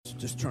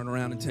Just turn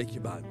around and take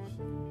your Bibles.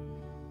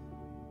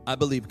 I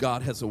believe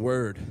God has a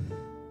word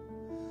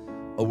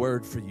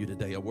for you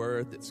today, a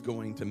word that's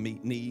going to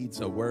meet needs,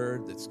 a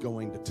word that's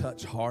going to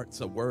touch hearts,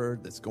 a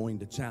word that's going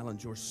to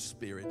challenge your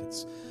spirit.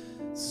 It's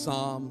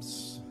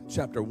Psalms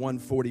chapter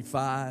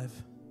 145.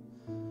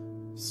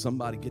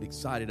 Somebody get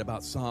excited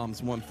about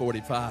Psalms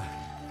 145.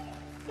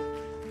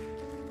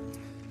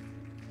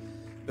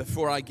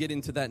 Before I get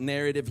into that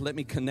narrative, let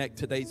me connect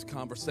today's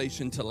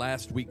conversation to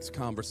last week's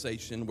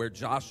conversation where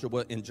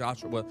Joshua, in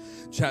Joshua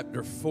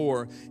chapter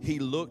 4, he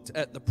looked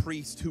at the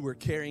priests who were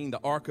carrying the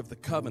Ark of the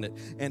Covenant,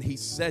 and he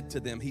said to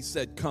them, he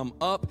said, come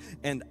up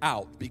and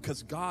out,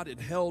 because God had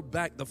held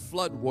back the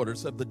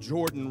floodwaters of the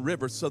Jordan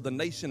River so the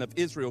nation of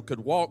Israel could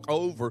walk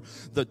over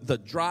the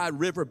dry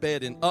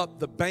riverbed and up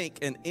the bank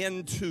and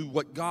into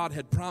what God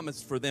had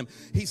promised for them.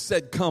 He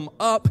said, come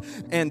up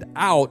and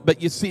out.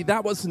 But you see,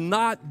 that was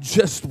not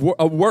just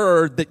a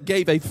word that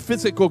gave a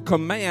physical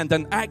command,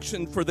 an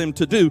action for them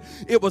to do.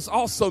 It was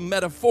also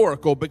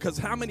metaphorical, because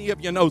how many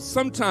of you know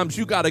sometimes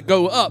you got to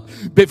go up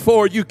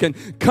before you can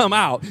come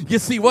out? You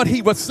see, what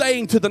he was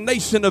saying to the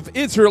nation of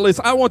Israel is,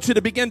 I want you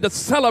to begin to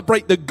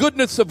celebrate the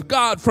goodness of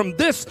God from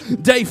this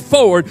day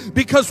forward,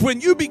 because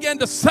when you begin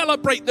to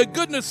celebrate the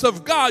goodness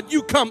of God,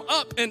 you come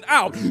up and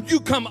out.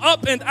 You come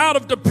up and out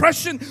of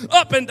depression,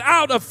 up and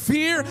out of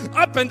fear,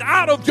 up and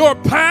out of your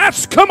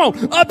past. Come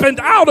on, up and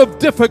out of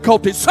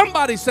difficulty.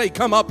 Somebody say,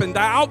 come up and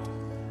out.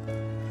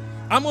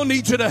 I'm going to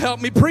need you to help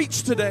me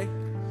preach today.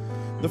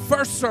 The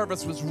first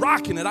service was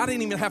rocking it. I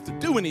didn't even have to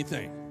do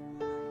anything.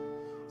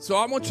 So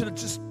I want you to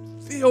just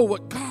feel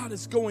what God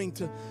is going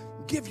to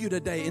give you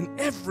today in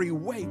every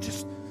way.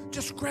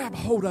 Just grab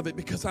hold of it,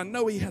 because I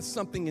know he has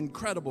something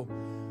incredible.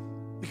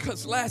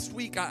 Because last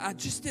week I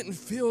just didn't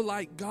feel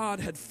like God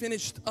had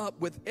finished up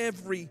with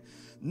every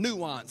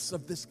nuance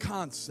of this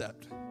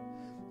concept.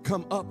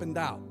 Come up and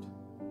out.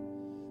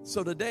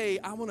 So today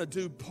I want to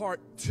do part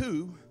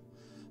 2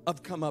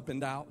 of come up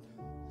and out,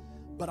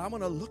 but I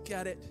want to look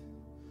at it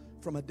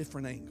from a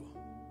different angle.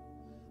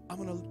 I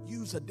want to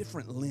use a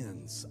different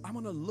lens. I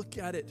want to look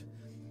at it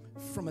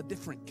from a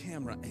different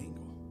camera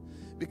angle.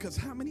 Because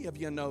how many of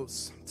you know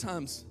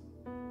sometimes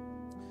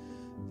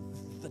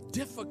the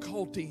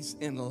difficulties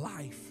in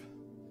life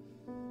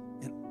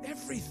and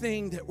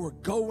everything that we're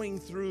going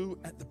through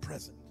at the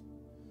present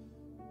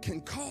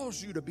can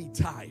cause you to be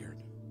tired?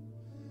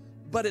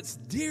 But it's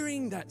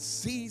during that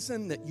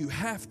season that you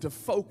have to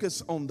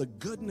focus on the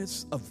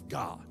goodness of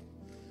God.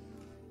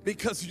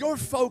 Because your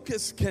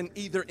focus can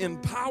either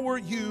empower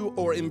you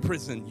or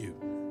imprison you.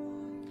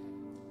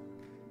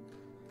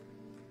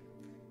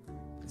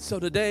 So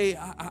today,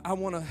 I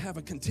want to have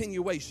a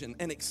continuation,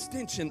 an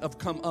extension of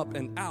come up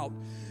and out.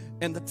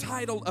 And the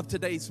title of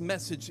today's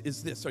message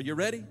is this. Are you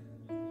ready?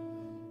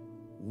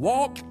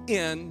 Walk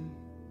in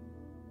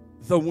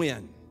the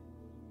wind.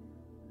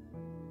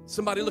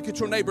 Somebody look at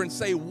your neighbor and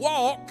say,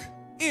 walk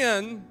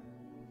in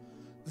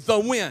the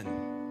wind.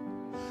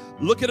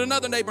 Look at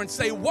another neighbor and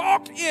say,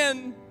 walk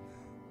in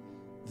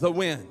the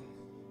wind.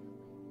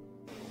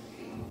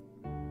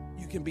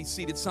 You can be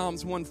seated.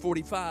 Psalms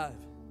 145.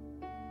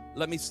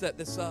 Let me set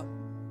this up.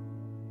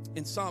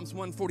 In Psalms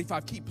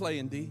 145, keep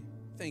playing, D.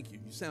 Thank you.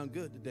 You sound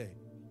good today.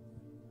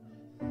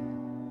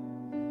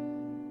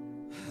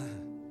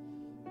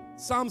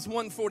 Psalms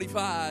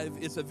 145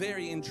 is a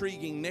very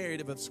intriguing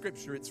narrative of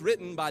Scripture. It's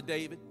written by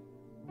David.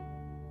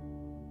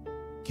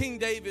 King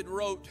David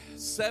wrote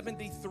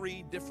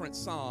 73 different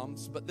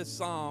psalms, but this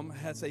psalm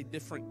has a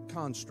different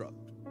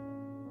construct.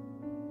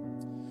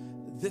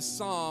 This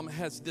psalm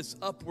has this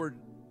upward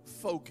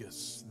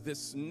focus,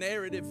 this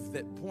narrative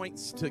that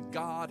points to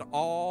God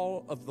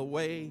all of the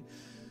way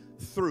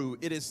through.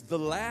 It is the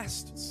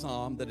last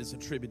psalm that is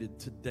attributed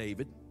to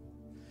David.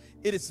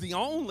 It is the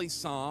only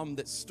psalm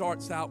that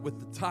starts out with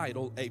the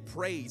title, A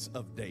Praise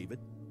of David.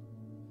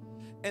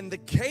 And the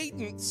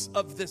cadence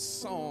of this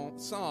song,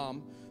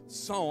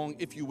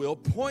 if you will,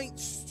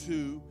 points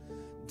to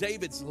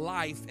David's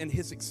life and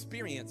his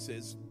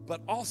experiences,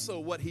 but also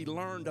what he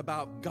learned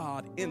about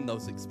God in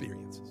those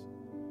experiences.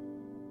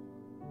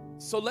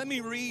 So let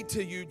me read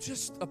to you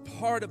just a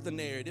part of the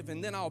narrative,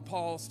 and then I'll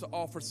pause to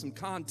offer some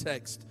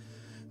context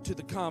to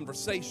the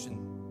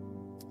conversation.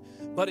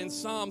 But in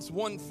Psalms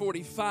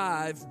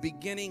 145,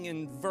 beginning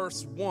in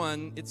verse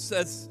 1, it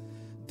says,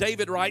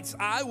 David writes,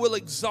 I will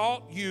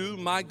exalt you,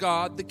 my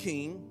God, the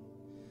King.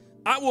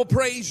 I will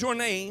praise your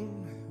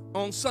name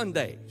on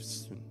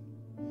Sundays.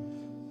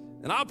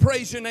 And I'll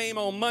praise your name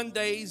on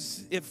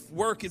Mondays if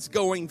work is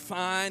going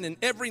fine. And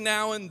every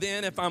now and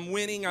then, if I'm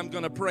winning, I'm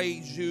going to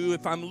praise you.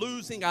 If I'm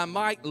losing, I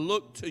might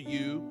look to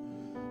you.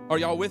 Are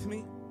y'all with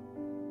me?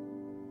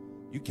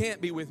 You can't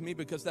be with me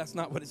because that's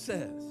not what it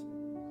says.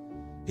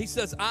 He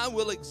says, I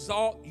will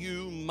exalt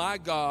you, my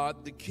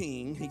God, the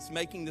King. He's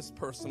making this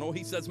personal.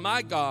 He says,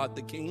 my God,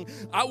 the King,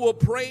 I will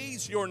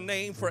praise your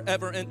name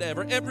forever and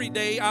ever. Every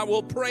day I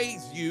will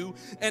praise you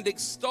and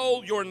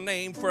extol your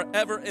name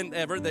forever and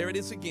ever. There it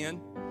is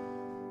again.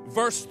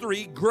 Verse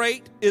 3,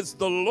 great is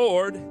the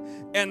Lord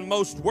and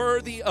most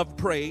worthy of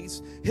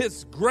praise.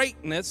 His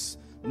greatness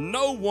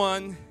no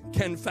one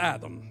can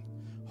fathom.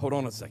 Hold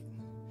on a second.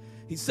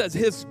 He says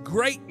his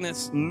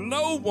greatness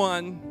no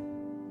one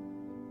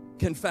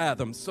can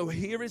fathom. So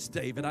here is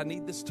David. I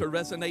need this to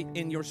resonate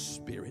in your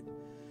spirit.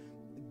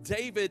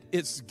 David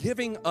is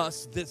giving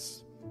us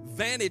this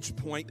vantage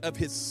point of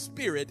his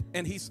spirit,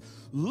 and he's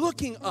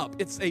looking up.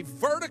 It's a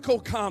vertical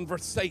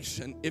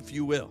conversation, if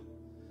you will,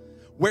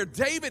 where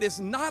David is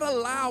not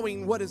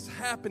allowing what is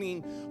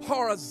happening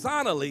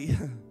horizontally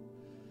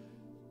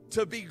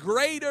to be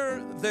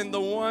greater than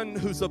the one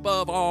who's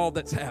above all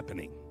that's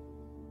happening.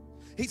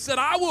 He said,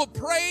 I will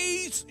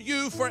praise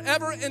you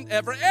forever and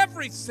ever,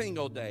 every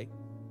single day,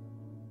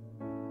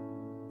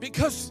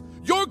 because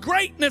your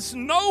greatness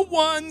no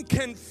one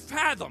can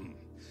fathom.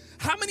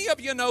 How many of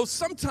you know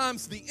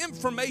sometimes the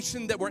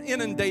information that we're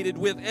inundated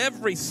with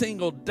every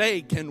single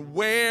day can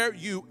wear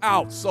you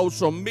out?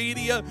 Social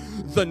media,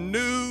 the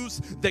news,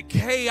 the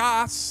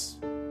chaos.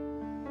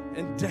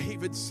 And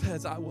David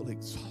says, I will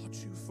exalt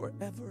you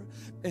forever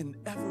and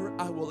ever.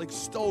 I will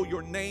extol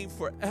your name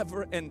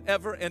forever and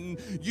ever. And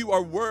you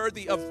are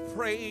worthy of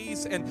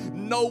praise,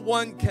 and no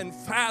one can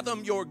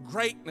fathom your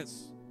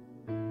greatness.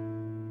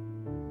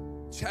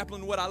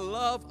 Chaplain, what I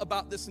love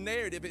about this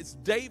narrative is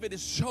David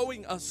is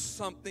showing us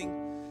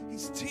something.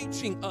 He's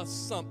teaching us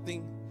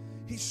something.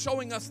 He's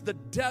showing us the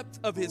depth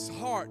of his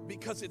heart,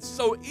 because it's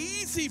so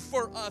easy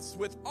for us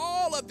with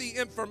all of the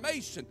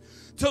information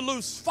to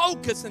lose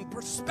focus and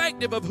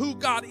perspective of who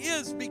God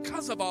is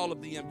because of all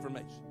of the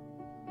information.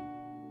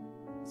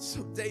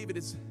 So David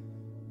is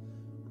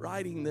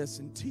writing this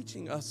and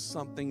teaching us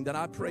something that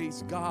I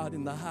praise God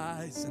in the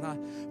highs and I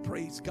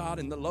praise God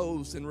in the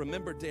lows. And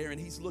remember, Darren,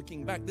 he's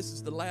looking back. This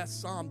is the last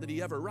psalm that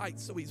he ever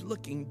writes, so he's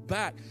looking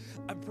back.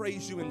 I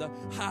praise you in the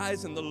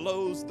highs and the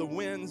lows, the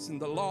wins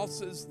and the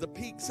losses, the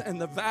peaks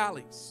and the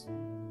valleys.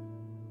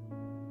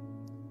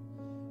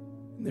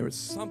 And there is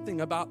something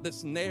about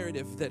this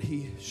narrative that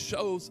he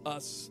shows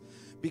us,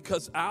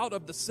 because out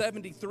of the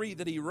 73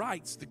 that he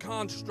writes, the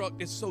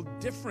construct is so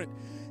different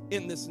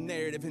in this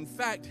narrative. In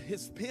fact,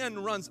 his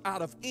pen runs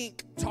out of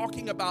ink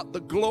talking about the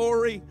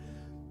glory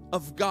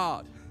of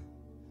God.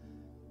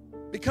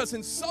 Because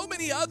in so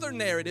many other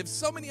narratives,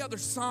 so many other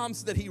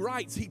psalms that he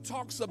writes, he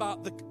talks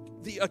about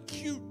the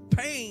acute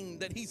pain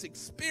that he's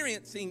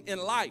experiencing in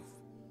life.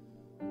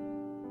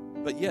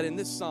 But yet in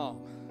this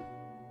psalm,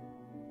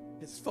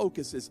 his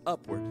focus is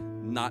upward,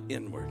 not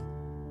inward.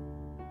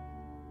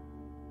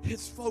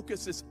 His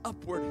focus is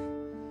upward,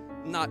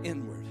 not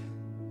inward.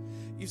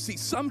 You see,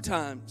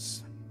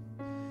 sometimes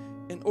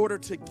in order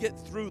to get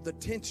through the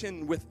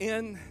tension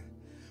within,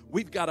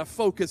 we've got to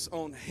focus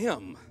on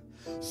him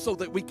so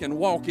that we can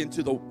walk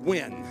into the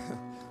win.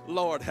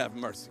 Lord have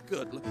mercy.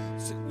 Good.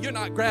 You're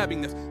not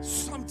grabbing this.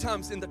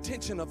 Sometimes in the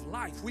tension of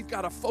life, we've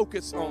got to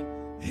focus on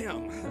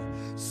him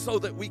so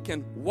that we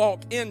can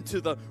walk into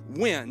the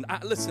win.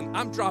 Listen,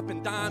 I'm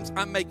dropping dimes,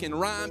 I'm making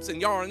rhymes,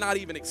 and y'all are not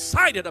even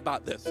excited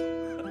about this.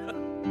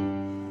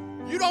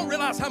 You don't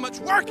realize how much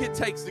work it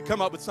takes to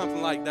come up with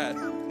something like that.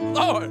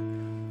 Lord.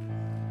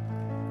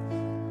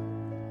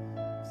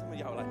 Some of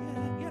y'all are like,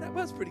 yeah, that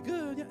was pretty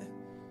good. Yeah.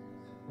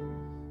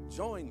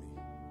 Join me.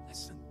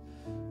 Listen.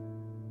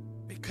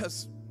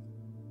 Because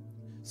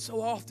so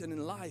often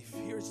in life,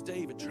 here's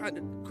David trying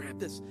to grab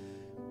this.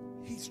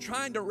 He's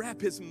trying to wrap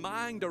his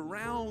mind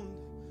around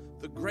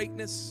the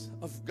greatness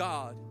of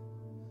God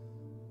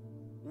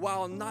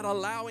while not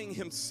allowing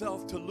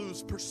himself to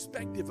lose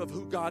perspective of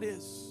who God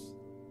is.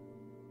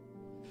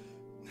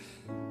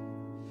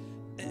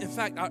 In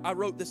fact, I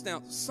wrote this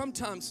down.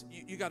 Sometimes,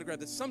 you got to grab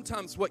this.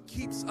 Sometimes what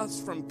keeps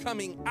us from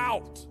coming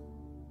out,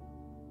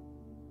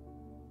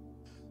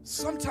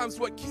 sometimes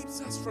what keeps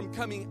us from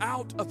coming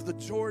out of the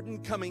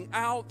Jordan, coming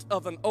out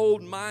of an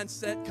old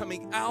mindset,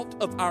 coming out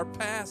of our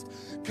past,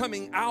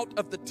 coming out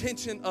of the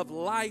tension of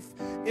life,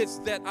 is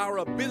that our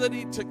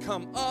ability to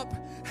come up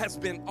has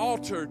been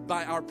altered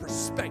by our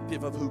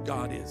perspective of who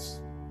God is.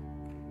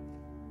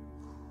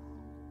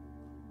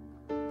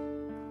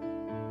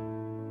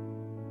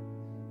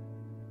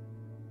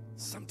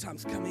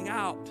 Sometimes coming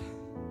out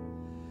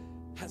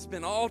has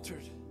been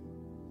altered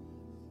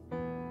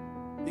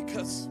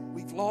because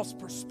we've lost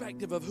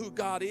perspective of who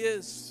God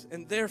is,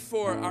 and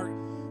therefore our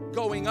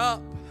going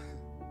up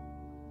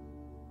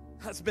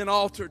has been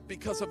altered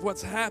because of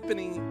what's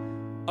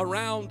happening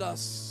around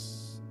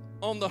us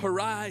on the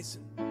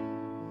horizon.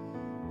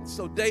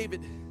 So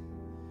David,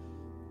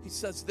 he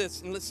says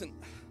this, and listen,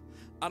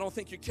 I don't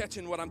think you're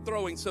catching what I'm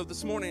throwing, so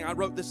this morning I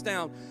wrote this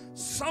down.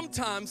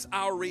 Sometimes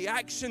our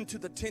reaction to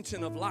the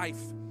tension of life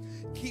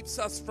keeps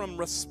us from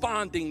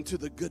responding to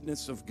the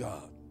goodness of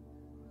God.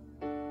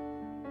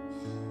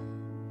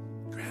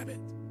 Grab it.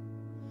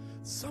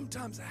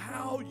 Sometimes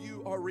how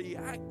you are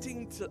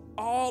reacting to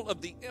all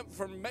of the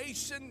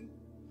information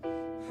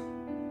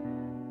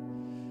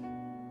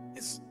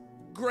is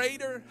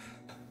greater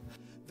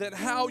than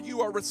how you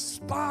are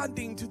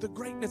responding to the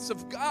greatness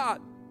of God.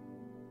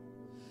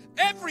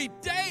 Every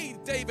day,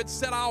 David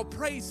said, I'll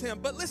praise him.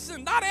 But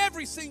listen, not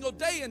every single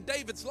day in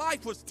David's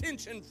life was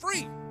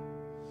tension-free.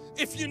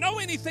 If you know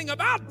anything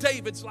about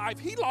David's life,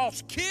 he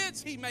lost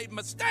kids, he made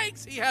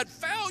mistakes, he had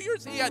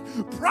failures, he had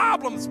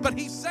problems, but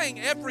he's saying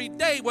every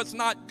day was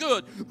not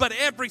good, but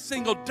every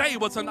single day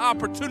was an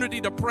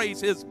opportunity to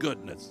praise his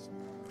goodness.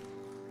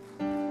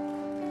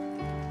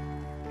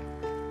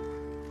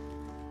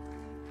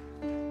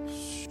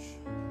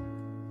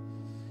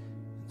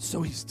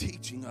 So he's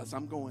teaching us,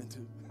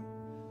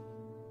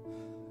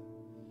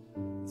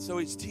 So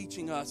he's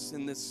teaching us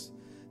in this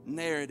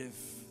narrative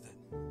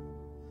that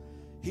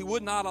he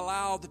would not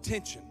allow the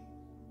tension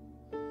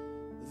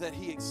that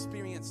he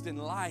experienced in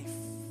life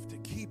to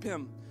keep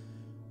him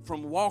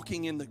from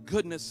walking in the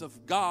goodness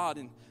of God.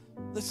 And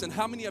listen,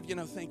 how many of you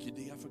know, thank you,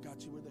 D, I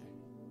forgot you were there.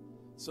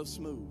 So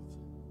smooth.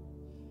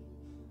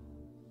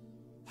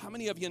 How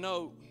many of you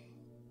know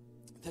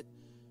that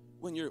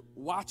when you're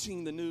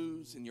watching the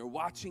news and you're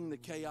watching the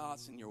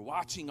chaos and you're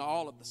watching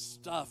all of the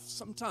stuff,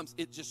 sometimes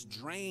it just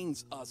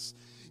drains us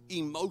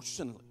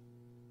emotionally.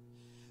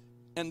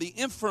 And the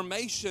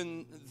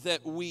information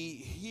that we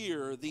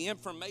hear, the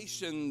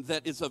information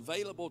that is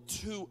available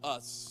to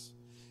us,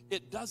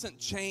 it doesn't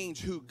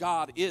change who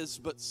God is,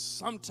 but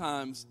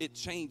sometimes it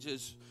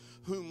changes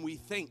whom we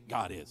think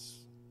God is.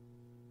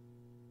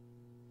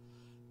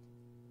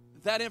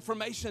 That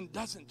information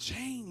doesn't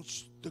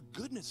change the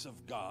goodness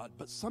of God,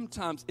 but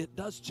sometimes it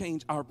does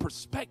change our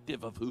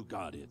perspective of who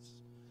God is.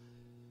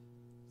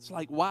 It's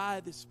like,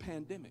 why this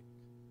pandemic?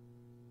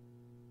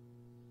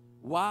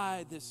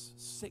 Why this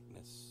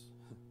sickness?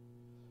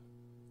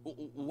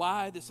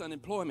 Why this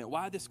unemployment?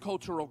 Why this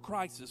cultural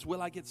crisis?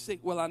 Will I get sick?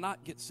 Will I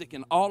not get sick?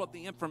 And all of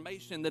the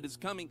information that is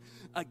coming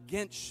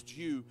against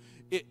you,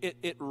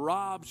 it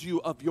robs you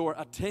of your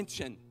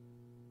attention.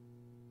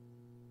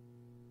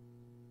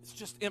 It's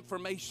just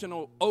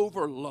informational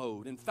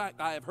overload. In fact,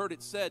 I have heard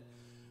it said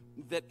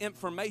that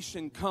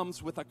information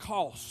comes with a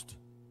cost.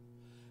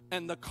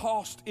 And the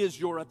cost is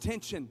your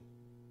attention.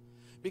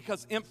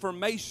 Because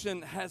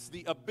information has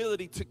the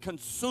ability to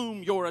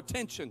consume your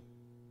attention.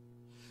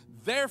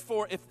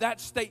 Therefore, if that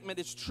statement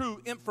is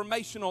true,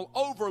 informational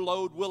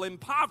overload will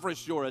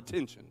impoverish your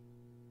attention.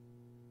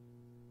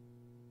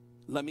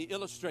 Let me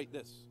illustrate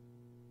this.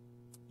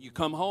 You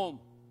come home.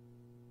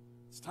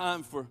 It's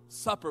time for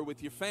supper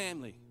with your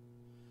family.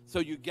 So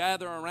you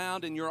gather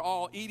around and you're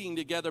all eating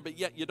together, but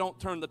yet you don't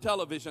turn the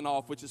television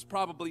off, which is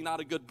probably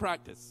not a good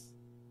practice.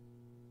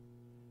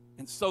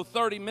 And so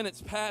 30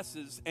 minutes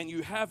passes and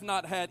you have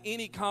not had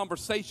any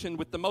conversation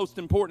with the most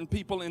important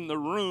people in the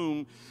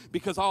room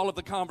because all of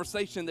the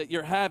conversation that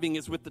you're having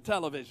is with the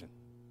television.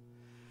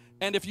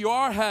 And if you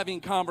are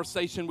having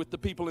conversation with the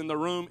people in the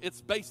room,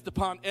 it's based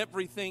upon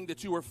everything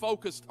that you are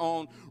focused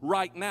on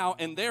right now.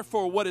 And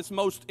therefore, what is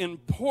most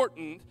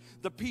important,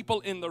 the people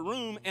in the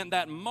room and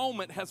that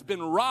moment has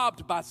been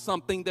robbed by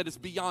something that is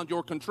beyond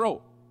your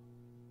control.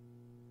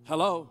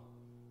 Hello?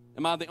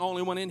 Am I the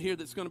only one in here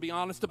that's going to be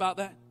honest about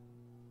that?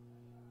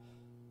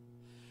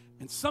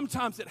 And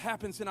sometimes it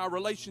happens in our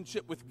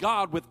relationship with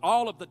God with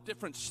all of the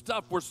different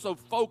stuff. We're so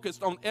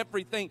focused on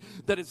everything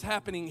that is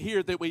happening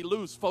here that we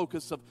lose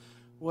focus of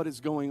what is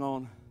going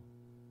on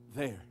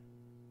there.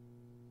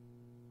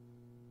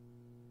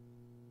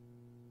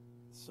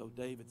 So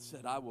David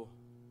said, I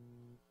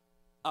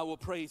will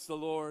praise the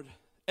Lord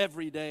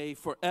every day,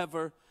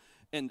 forever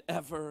and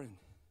ever. And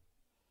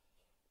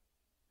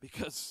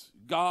because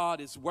God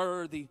is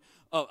worthy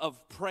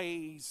of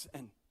praise.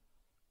 And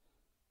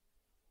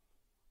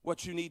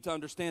what you need to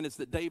understand is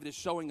that David is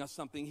showing us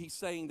something. He's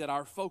saying that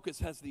our focus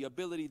has the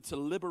ability to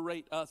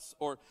liberate us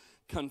or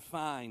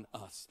confine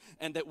us.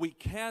 And that we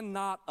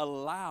cannot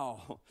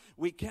allow,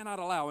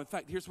 in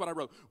fact, here's what I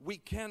wrote. We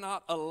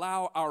cannot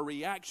allow our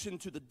reaction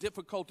to the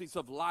difficulties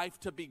of life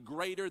to be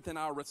greater than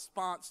our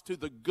response to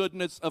the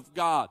goodness of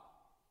God.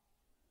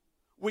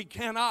 We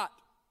cannot.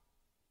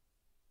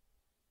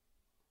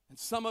 And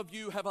some of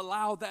you have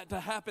allowed that to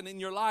happen in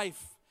your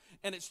life,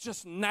 and it's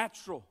just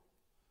natural.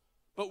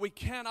 But we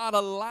cannot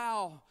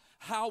allow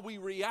how we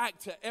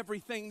react to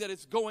everything that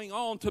is going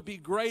on to be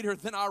greater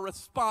than our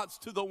response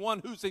to the one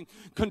who's in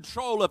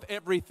control of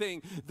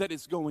everything that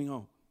is going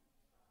on.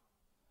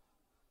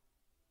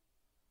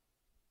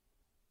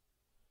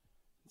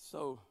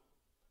 So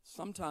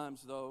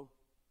sometimes, though,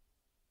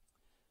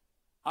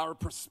 our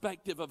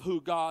perspective of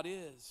who God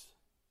is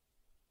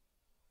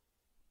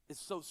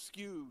so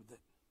skewed that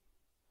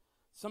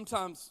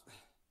sometimes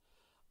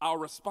our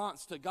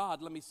response to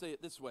God, let me say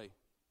it this way,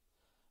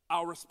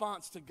 our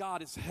response to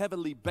God is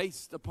heavily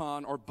based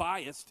upon, or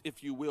biased,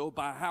 if you will,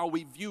 by how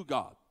we view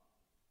God.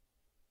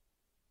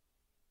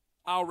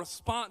 Our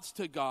response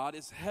to God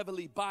is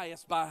heavily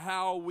biased by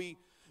how we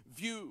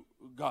view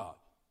God.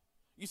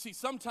 You see,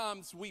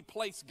 sometimes we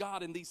place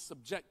God in these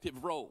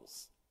subjective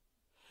roles.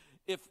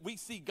 If we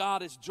see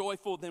God as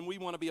joyful, then we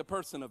want to be a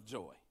person of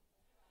joy.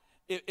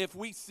 If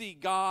we see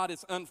God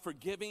as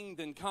unforgiving,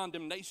 then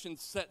condemnation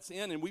sets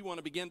in and we want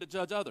to begin to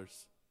judge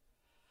others.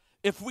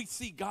 If we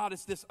see God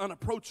as this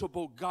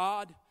unapproachable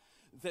God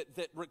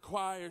that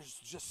requires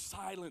just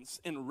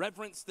silence and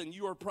reverence, then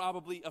you are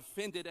probably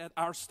offended at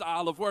our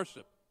style of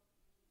worship.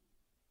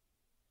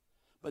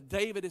 But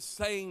David is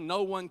saying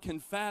no one can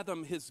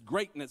fathom his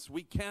greatness.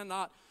 We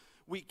cannot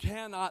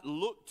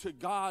look to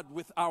God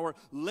with our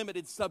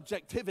limited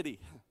subjectivity.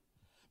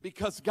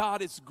 Because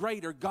God is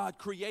greater. God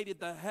created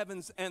the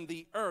heavens and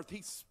the earth.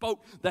 He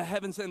spoke the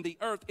heavens and the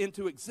earth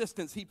into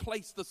existence. He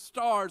placed the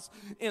stars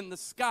in the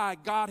sky.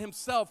 God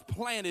himself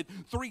planted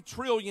 3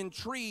 trillion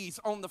trees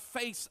on the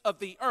face of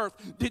the earth.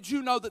 Did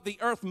you know that the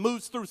earth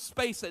moves through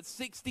space at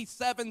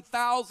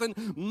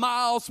 67,000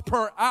 miles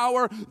per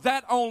hour?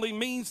 That only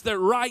means that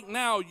right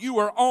now you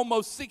are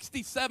almost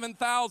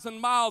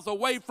 67,000 miles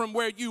away from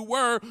where you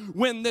were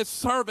when this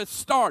service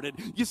started.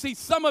 You see,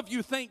 some of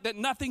you think that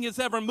nothing is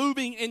ever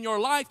moving in your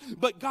life,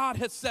 but God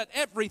has set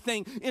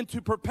everything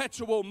into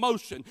perpetual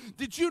motion.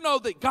 Did you know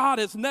that God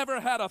has never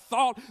had a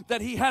thought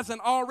that he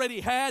hasn't already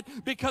had?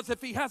 Because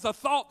if he has a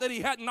thought that he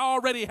hadn't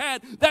already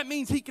had, that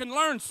means he can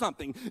learn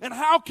something. And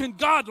how can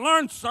God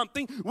learn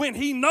something when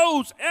he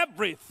knows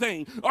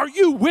everything? Are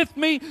you with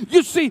me?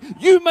 You see,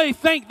 you may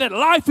think that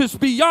life is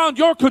beyond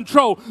your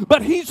control,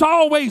 but he's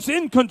always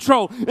in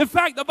control. In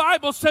fact, the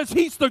Bible says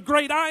he's the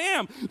great I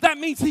am. That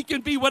means he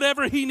can be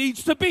whatever he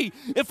needs to be.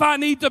 If I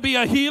need to be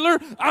a healer,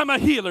 I'm a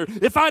healer.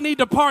 If I need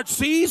to part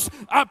seas,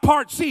 I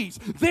part seas.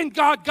 Then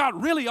God got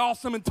really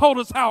awesome and told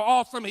us how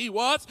awesome he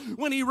was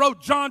when he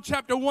wrote John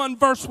chapter 1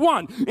 verse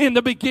 1. In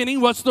the beginning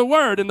was the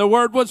Word, and the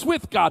Word was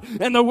with God,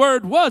 and the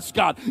Word was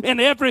God.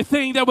 And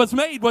everything that was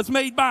made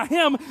by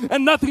him,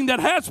 and nothing that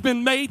has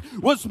been made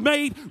was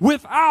made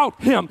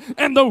without him.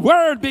 And the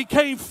Word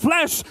became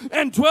flesh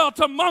and dwelt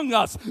among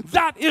us.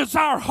 That is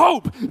our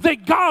hope,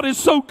 that God is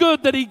so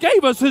good that he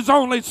gave us his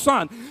only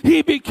Son.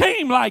 He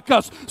became like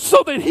us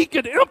so that he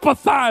could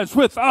empathize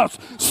with us.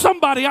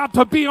 Somebody ought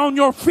to be on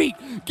your feet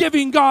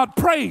giving God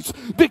praise,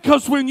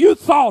 because when you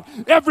thought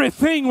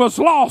everything was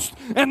lost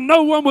and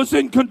no one was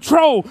in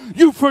control,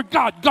 you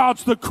forgot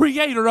God's the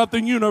creator of the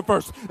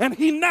universe and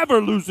he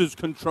never loses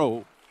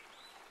control.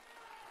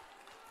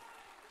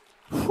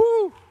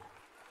 Whew.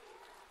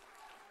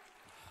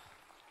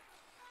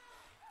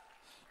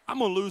 I'm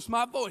going to lose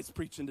my voice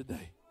preaching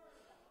today.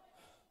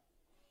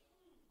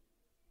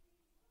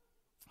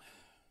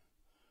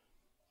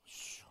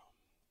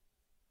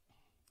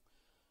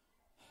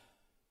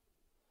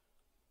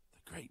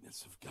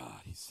 Greatness of God,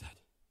 he said,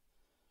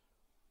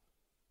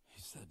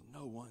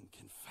 no one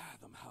can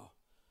fathom how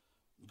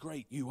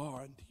great you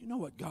are. And do you know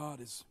what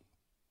God is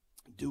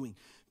doing?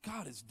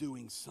 God is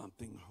doing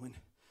something when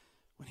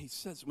he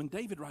says, when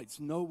David writes,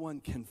 no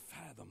one can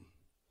fathom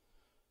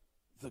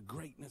the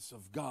greatness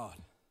of God.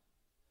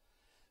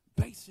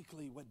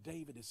 Basically what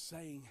David is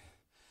saying,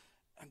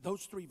 and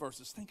those 3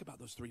 verses, think about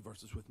those 3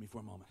 verses with me for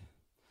a moment.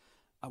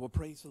 I will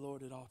praise the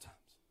Lord at all times.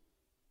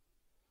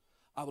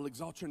 I will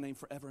exalt your name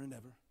forever and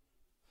ever.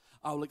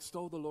 I will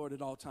extol the Lord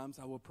at all times.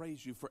 I will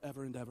praise you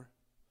forever and ever.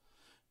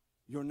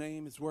 Your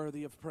name is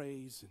worthy of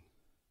praise. And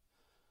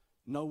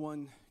no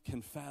one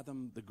can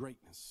fathom the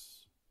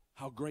greatness,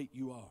 how great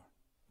you are.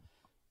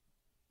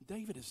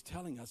 David is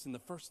telling us in the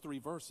first 3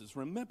 verses,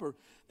 remember,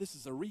 this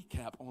is a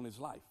recap on his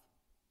life.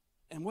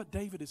 And what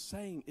David is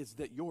saying is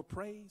that your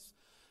praise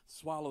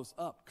swallows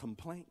up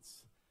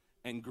complaints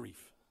and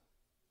grief.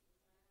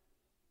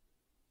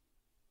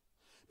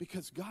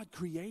 Because God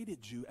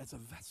created you as a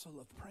vessel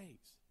of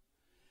praise.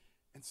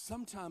 And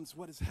sometimes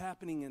what is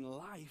happening in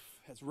life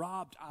has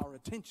robbed our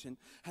attention,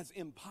 has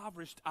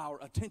impoverished our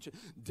attention.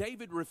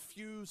 David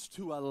refused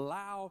to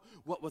allow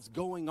what was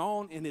going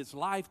on in his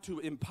life to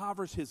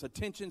impoverish his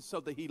attention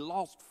so that he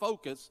lost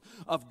focus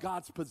of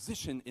God's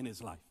position in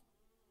his life.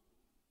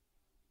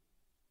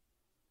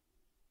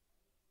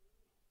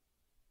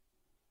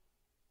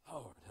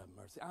 Lord have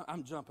mercy.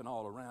 I'm jumping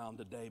all around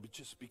today, but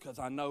just because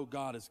I know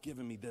God has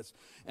given me this.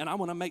 And I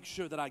want to make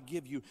sure that I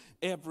give you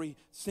every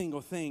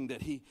single thing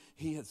that he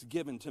has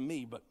given to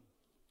me. But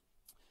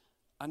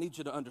I need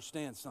you to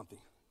understand something.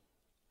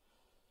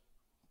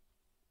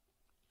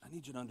 I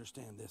need you to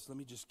understand this. Let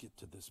me just get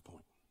to this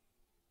point.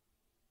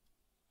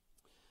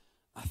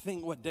 I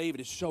think what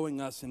David is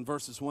showing us in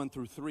verses 1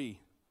 through 3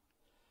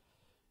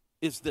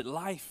 is that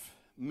life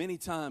many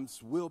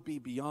times will be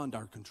beyond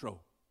our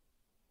control.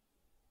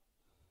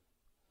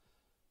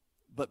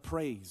 But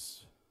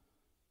praise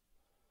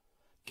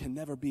can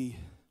never be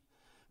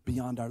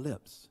beyond our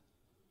lips.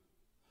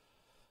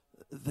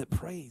 That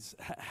praise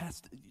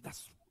has to,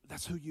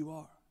 that's who you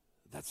are.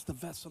 That's the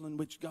vessel in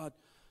which God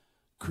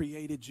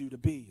created you to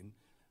be. And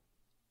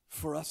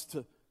for us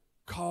to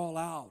call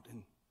out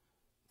and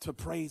to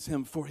praise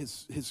him for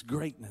his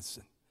greatness.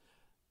 And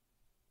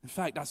in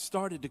fact, I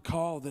started to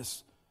call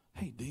this,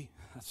 hey D,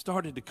 I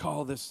started to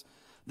call this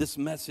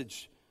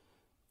message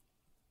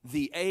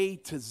the A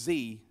to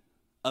Z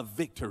of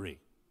victory.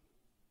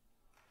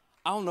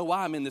 I don't know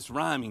why I'm in this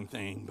rhyming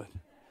thing,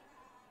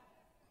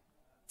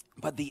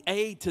 but the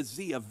A to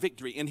Z of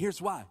victory. And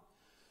here's why.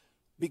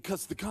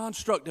 Because the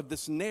construct of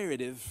this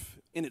narrative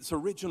in its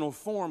original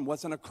form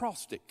was an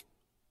acrostic.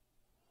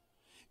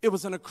 It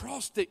was an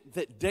acrostic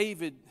that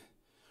David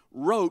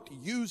wrote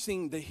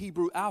using the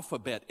Hebrew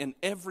alphabet, and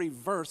every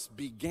verse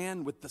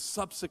began with the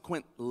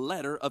subsequent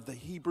letter of the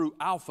Hebrew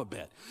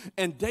alphabet.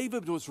 And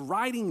David was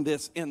writing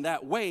this in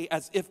that way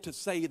as if to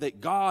say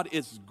that God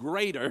is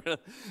greater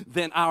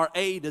than our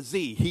A to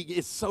Z. He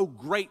is so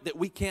great that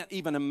we can't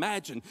even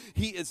imagine.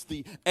 He is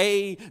the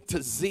A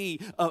to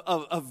Z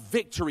of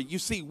victory. You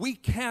see, we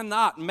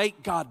cannot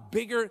make God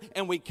bigger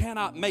and we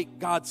cannot make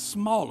God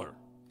smaller.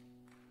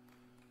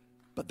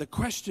 But the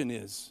question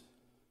is,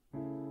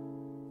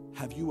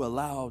 have you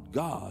allowed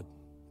God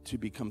to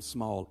become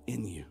small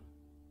in you?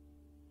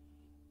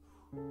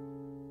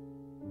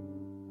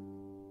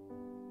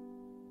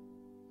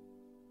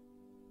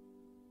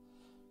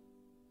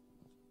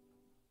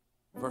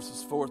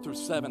 Verses 4 through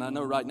 7. I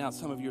know right now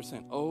some of you are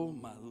saying, oh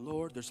my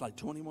Lord, there's like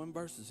 21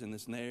 verses in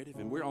this narrative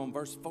and we're on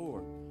verse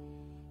 4.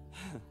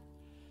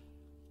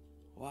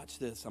 Watch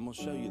this. I'm going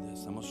to show you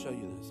this. I'm going to show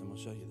you this. I'm going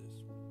to show you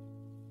this.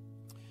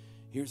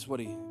 Here's what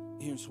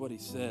he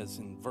says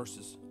in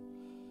verses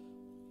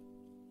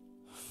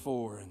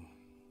 4 and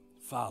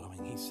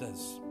following. He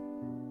says,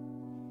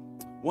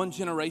 one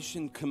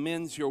generation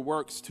commends your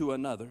works to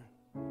another.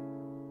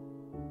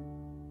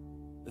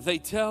 They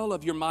tell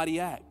of your mighty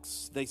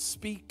acts. They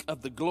speak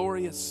of the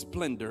glorious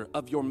splendor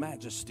of your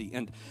majesty.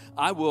 And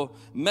I will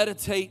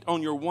meditate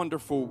on your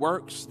wonderful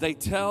works. They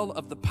tell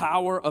of the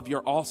power of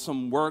your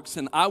awesome works.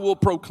 And I will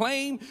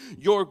proclaim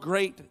your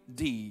great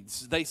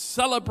deeds. They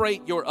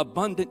celebrate your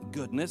abundant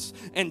goodness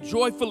and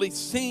joyfully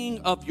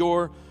sing of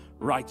your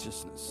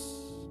righteousness.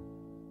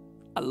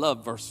 I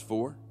love verse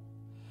 4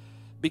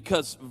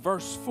 because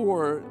verse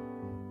 4,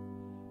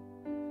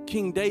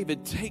 King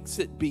David takes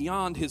it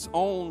beyond his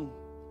own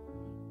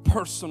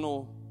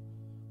personal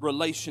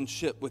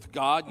relationship with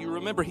God. You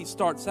remember he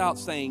starts out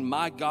saying,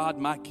 my God,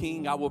 my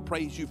King, I will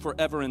praise you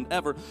forever and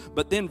ever.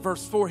 But then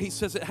verse 4, he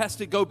says it has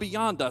to go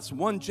beyond us.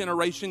 One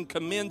generation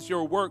commends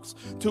your works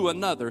to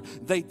another.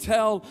 They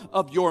tell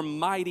of your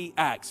mighty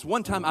acts.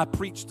 One time I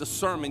preached a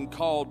sermon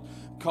called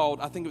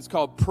I think it was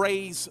called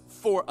Praise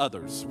for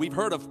Others. We've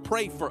heard of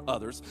pray for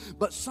others,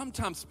 but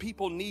sometimes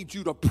people need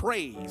you to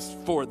praise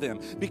for them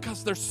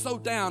because they're so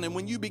down. And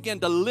when you begin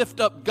to lift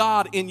up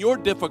God in your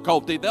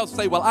difficulty, they'll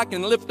say, well, I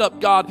can lift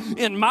up God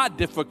in my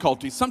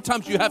difficulty.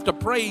 Sometimes you have to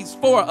praise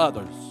for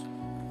others.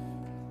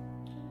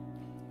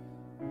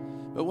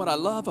 But what I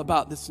love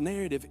about this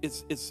narrative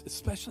is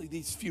especially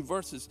these few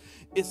verses,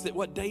 is that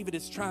what David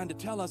is trying to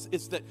tell us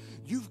is that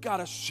you've got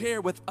to share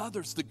with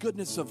others the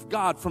goodness of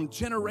God from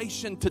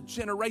generation to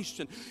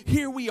generation.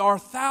 Here we are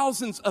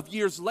thousands of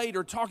years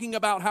later talking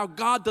about how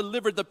God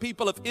delivered the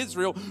people of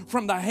Israel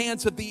from the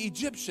hands of the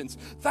Egyptians.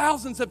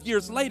 Thousands of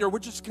years later, we're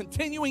just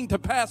continuing to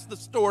pass the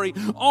story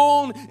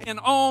on and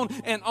on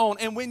and on.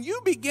 And when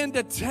you begin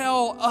to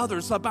tell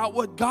others about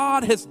what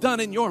God has done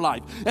in your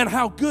life and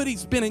how good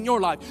He's been in your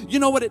life, you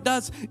know what it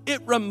does?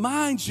 It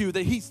reminds you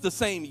that He's the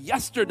same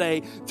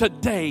yesterday,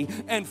 today,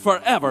 and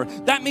forever.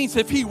 That means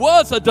if He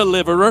was a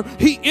deliverer,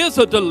 He is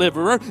a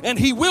deliverer, and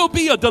He will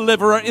be a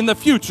deliverer in the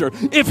future.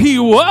 If He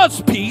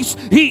was peace,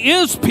 He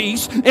is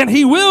peace, and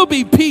He will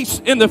be peace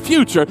in the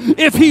future.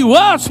 If He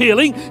was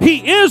healing,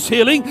 He is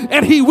healing,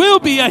 and He will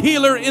be a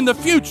healer in the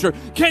future.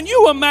 Can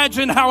you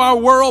imagine how our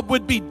world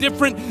would be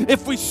different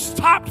if we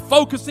stopped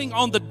focusing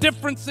on the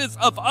differences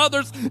of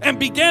others and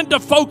began to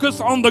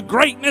focus on the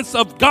greatness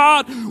of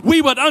God?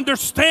 We would understand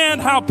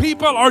how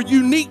people are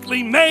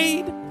uniquely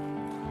made.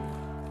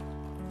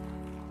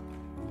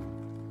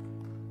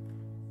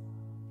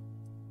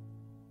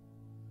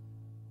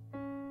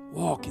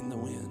 Walk in the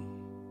wind.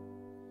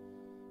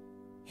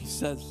 He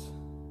says,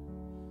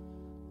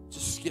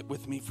 just skip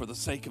with me for the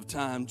sake of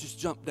time. Just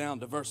jump down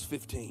to verse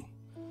 15.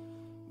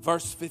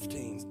 Verse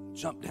 15,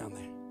 jump down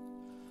there.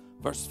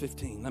 Verse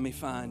 15, let me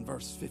find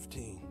verse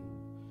 15.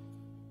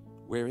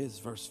 Where is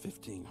verse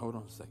 15? Hold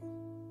on a second.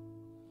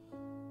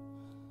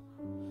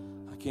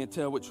 Can't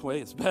tell which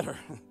way it's better.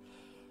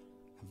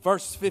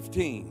 Verse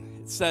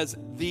 15, it says,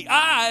 the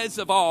eyes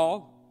of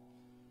all,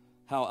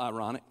 how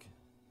ironic,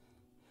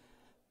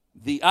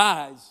 the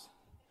eyes,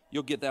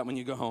 you'll get that when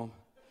you go home.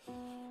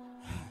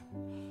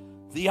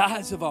 The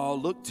eyes of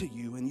all look to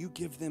you and you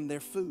give them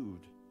their food.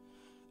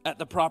 At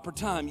the proper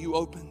time, you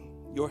open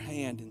your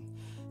hand and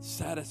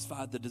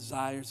satisfy the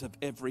desires of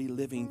every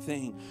living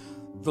thing.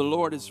 The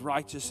Lord is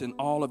righteous in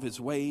all of His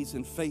ways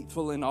and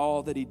faithful in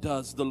all that He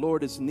does. The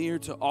Lord is near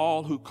to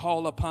all who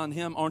call upon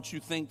Him. Aren't you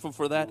thankful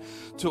for that?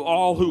 To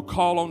all who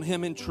call on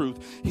Him in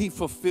truth. He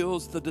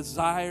fulfills the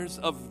desires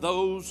of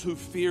those who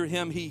fear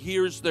Him. He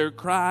hears their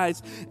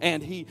cries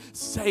and He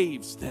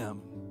saves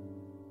them.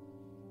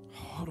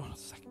 Hold on a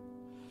second.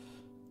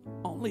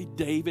 Only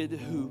David,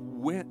 who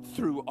went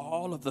through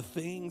all of the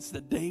things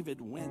that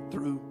David went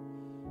through,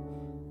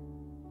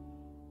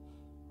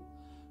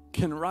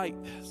 can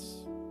write this.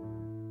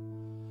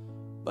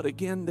 But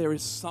again, there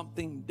is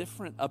something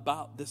different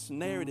about this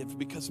narrative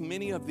because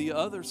many of the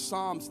other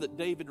Psalms that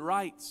David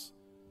writes,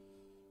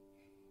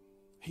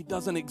 he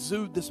doesn't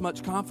exude this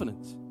much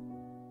confidence.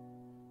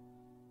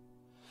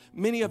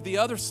 Many of the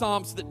other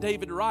Psalms that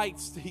David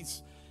writes,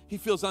 he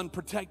feels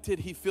unprotected,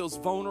 he feels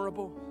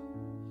vulnerable.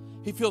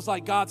 He feels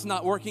like God's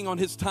not working on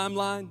his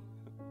timeline.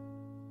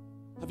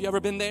 Have you ever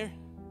been there?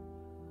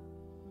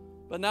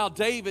 But now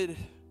David,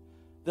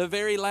 the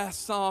very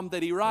last psalm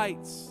that he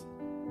writes,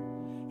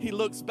 he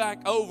looks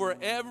back over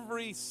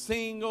every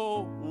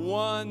single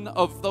one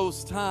of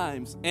those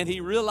times and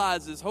he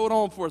realizes, hold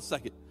on for a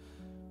second,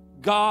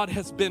 God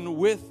has been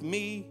with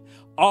me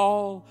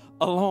all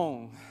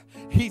along.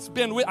 He's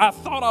been with, I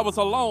thought I was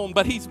alone,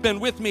 but he's been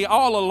with me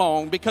all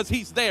along because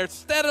he's there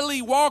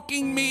steadily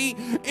walking me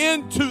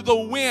into the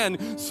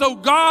wind. So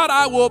God,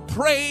 I will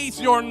praise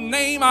your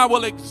name. I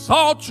will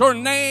exalt your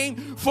name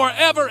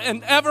forever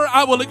and ever.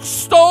 I will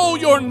extol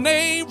your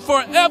name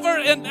forever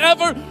and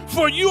ever,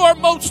 for you are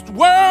most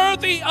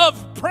worthy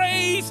of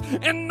praise,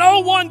 and no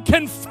one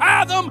can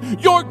fathom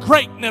your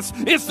greatness.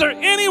 Is there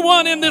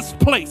anyone in this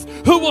place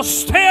who will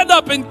stand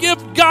up and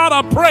give God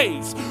a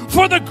praise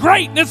for the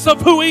greatness of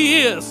who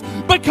he is?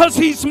 Because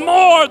he's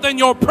more than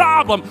your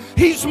problem.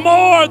 He's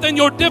more than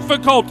your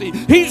difficulty.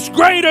 He's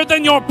greater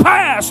than your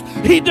past.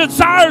 He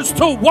desires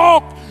to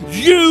walk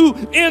you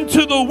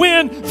into the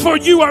wind, for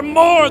you are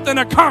more than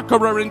a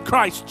conqueror in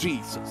Christ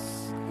Jesus.